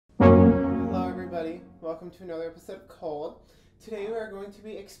everybody, welcome to another episode of Kold. Today we are going to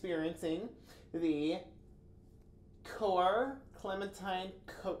be experiencing the Clementine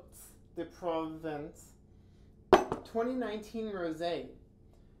Côte de Provence 2019 Rosé.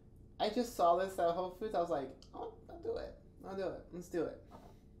 I just saw this at Whole Foods. I was like, oh, I'll do it. Let's do it.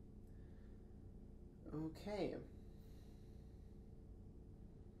 Okay.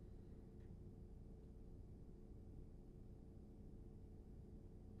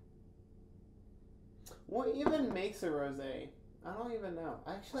 What even makes a rosé? I don't even know.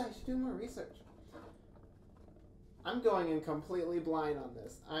 Actually, I should do more research. I'm going in completely blind on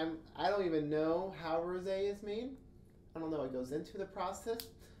this. I don't even know how rosé is made. I don't know what goes into the process.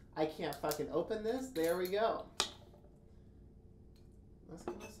 I can't fucking open this. There we go. Let's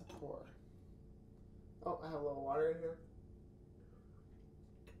give this a pour. Oh, I have a little water in here.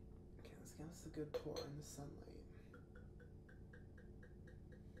 Okay, let's give this a good pour in the sunlight.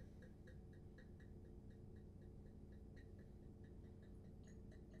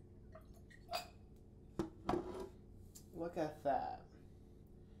 Look at that.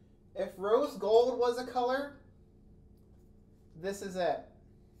 If rose gold was a color, this is it.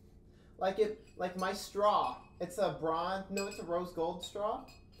 Like my straw. It's a bronze, no, it's a rose gold straw,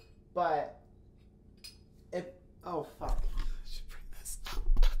 but oh fuck. I should bring this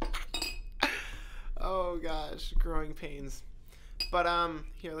up. Oh gosh, growing pains. But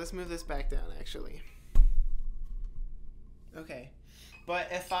here, let's move this back down actually. Okay. But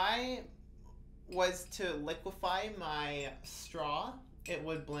if I was to liquefy my straw, it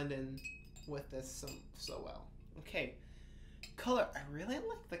would blend in with this so well. Okay, color. I really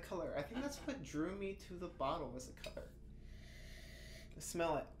like the color. I think that's what drew me to the bottle was the color.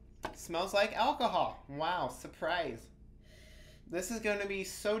 Smell it. It smells like alcohol. Wow, surprise. This is going to be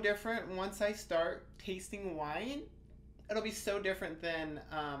so different once I start tasting wine. It'll be so different than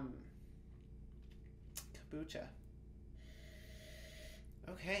kombucha.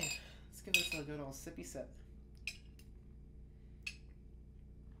 Okay. Let's give this a good old sippy sip.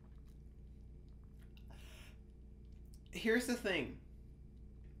 Here's the thing.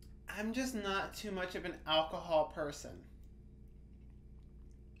 I'm just not too much of an alcohol person.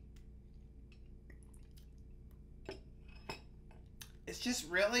 It's just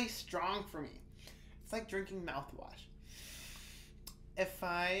really strong for me. It's like drinking mouthwash. If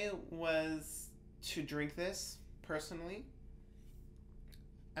I was to drink this personally,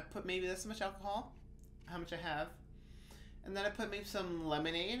 I put maybe this much alcohol, how much I have, and then I put maybe some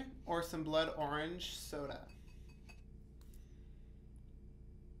lemonade or some blood orange soda.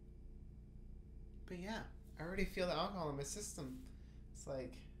 But yeah, I already feel the alcohol in my system. It's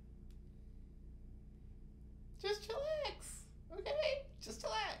like, just chillax, okay? Just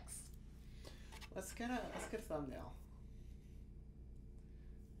chillax. Let's get a thumbnail.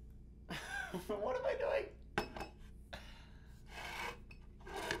 What am I doing?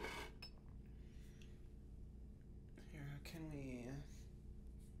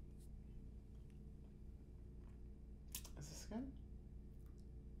 Is this good?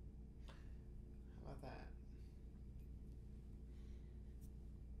 How about that?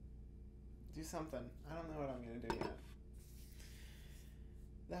 Do something. I don't know what I'm gonna do yet.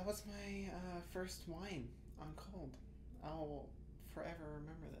 That was my first wine on Kold. I'll forever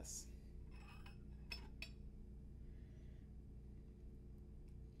remember this. –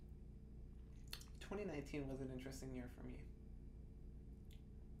 2019 was an interesting year for me.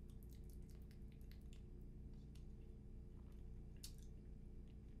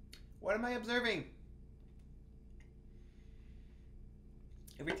 What am I observing?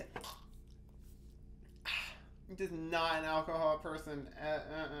 Every time. I'm just not an alcohol person.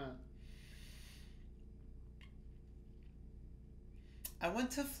 I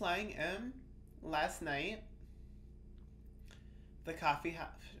went to Flying M last night. The coffee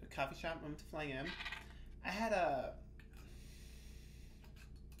shop. I went to Flying M. I had a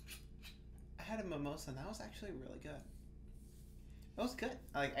mimosa, and that was actually really good. It was good.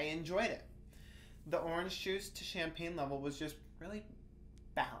 Like, I enjoyed it. The orange juice to champagne level was just really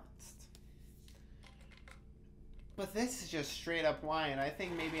balanced. But this is just straight up wine. I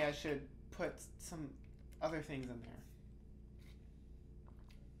think maybe I should put some other things in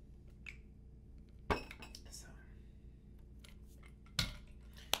there. So,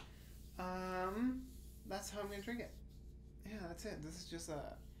 that's how I'm gonna drink it. Yeah, that's it. This is just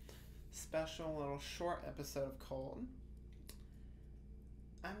a special little short episode of Kold.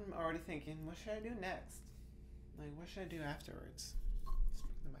 I'm already thinking, what should I do next? Like, what should I do afterwards? Let's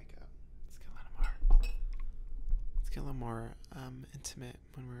bring the mic up. Let's get a little more intimate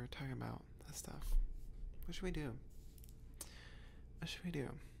when we're talking about this stuff. What should we do? What should we do?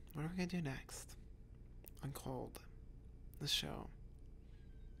 What are we gonna do next? on Kold, the show.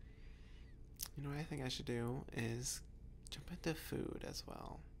 You know what I think I should do is jump into food as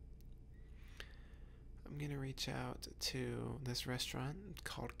well. I'm gonna reach out to this restaurant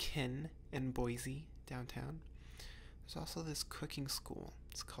called Kin in Boise, downtown. There's also this cooking school.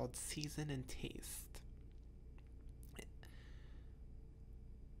 It's called Season and Taste. And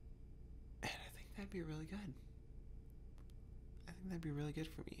I think that'd be really good. I think that'd be really good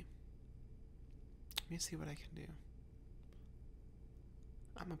for me. Let me see what I can do.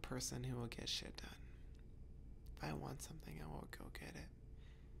 I'm a person who will get shit done. If I want something, I will go get it.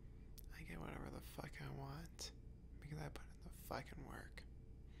 I get whatever the fuck I want because I put in the fucking work.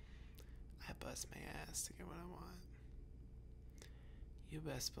 I bust my ass to get what I want. You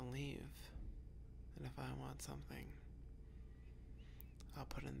best believe that if I want something, I'll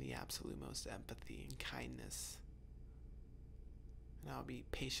put in the absolute most empathy and kindness. And I'll be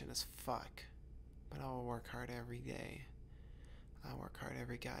patient as fuck. But I will work hard every day. I'll work hard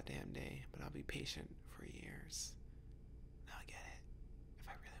every goddamn day, but I'll be patient for years. And I'll get it if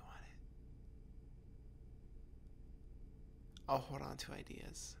I really want it. I'll hold on to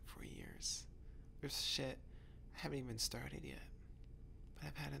ideas for years. There's shit I haven't even started yet, but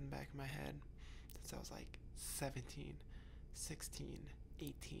I've had it in the back of my head since I was like 17, 16,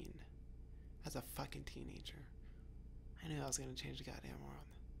 18. As a fucking teenager. I knew I was gonna change the goddamn world.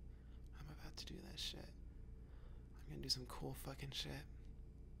 I'm about to do that shit. I'm gonna do some cool fucking shit.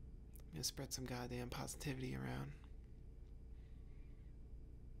 I'm gonna spread some goddamn positivity around.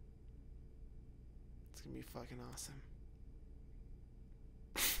 It's gonna be fucking awesome.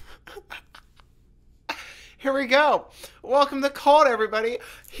 Here we go. Welcome to Kold, everybody.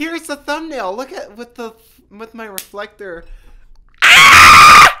 Here's the thumbnail. Look at with my reflector.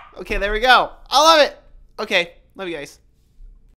 Ah! Okay, there we go. I love it. Okay, love you guys.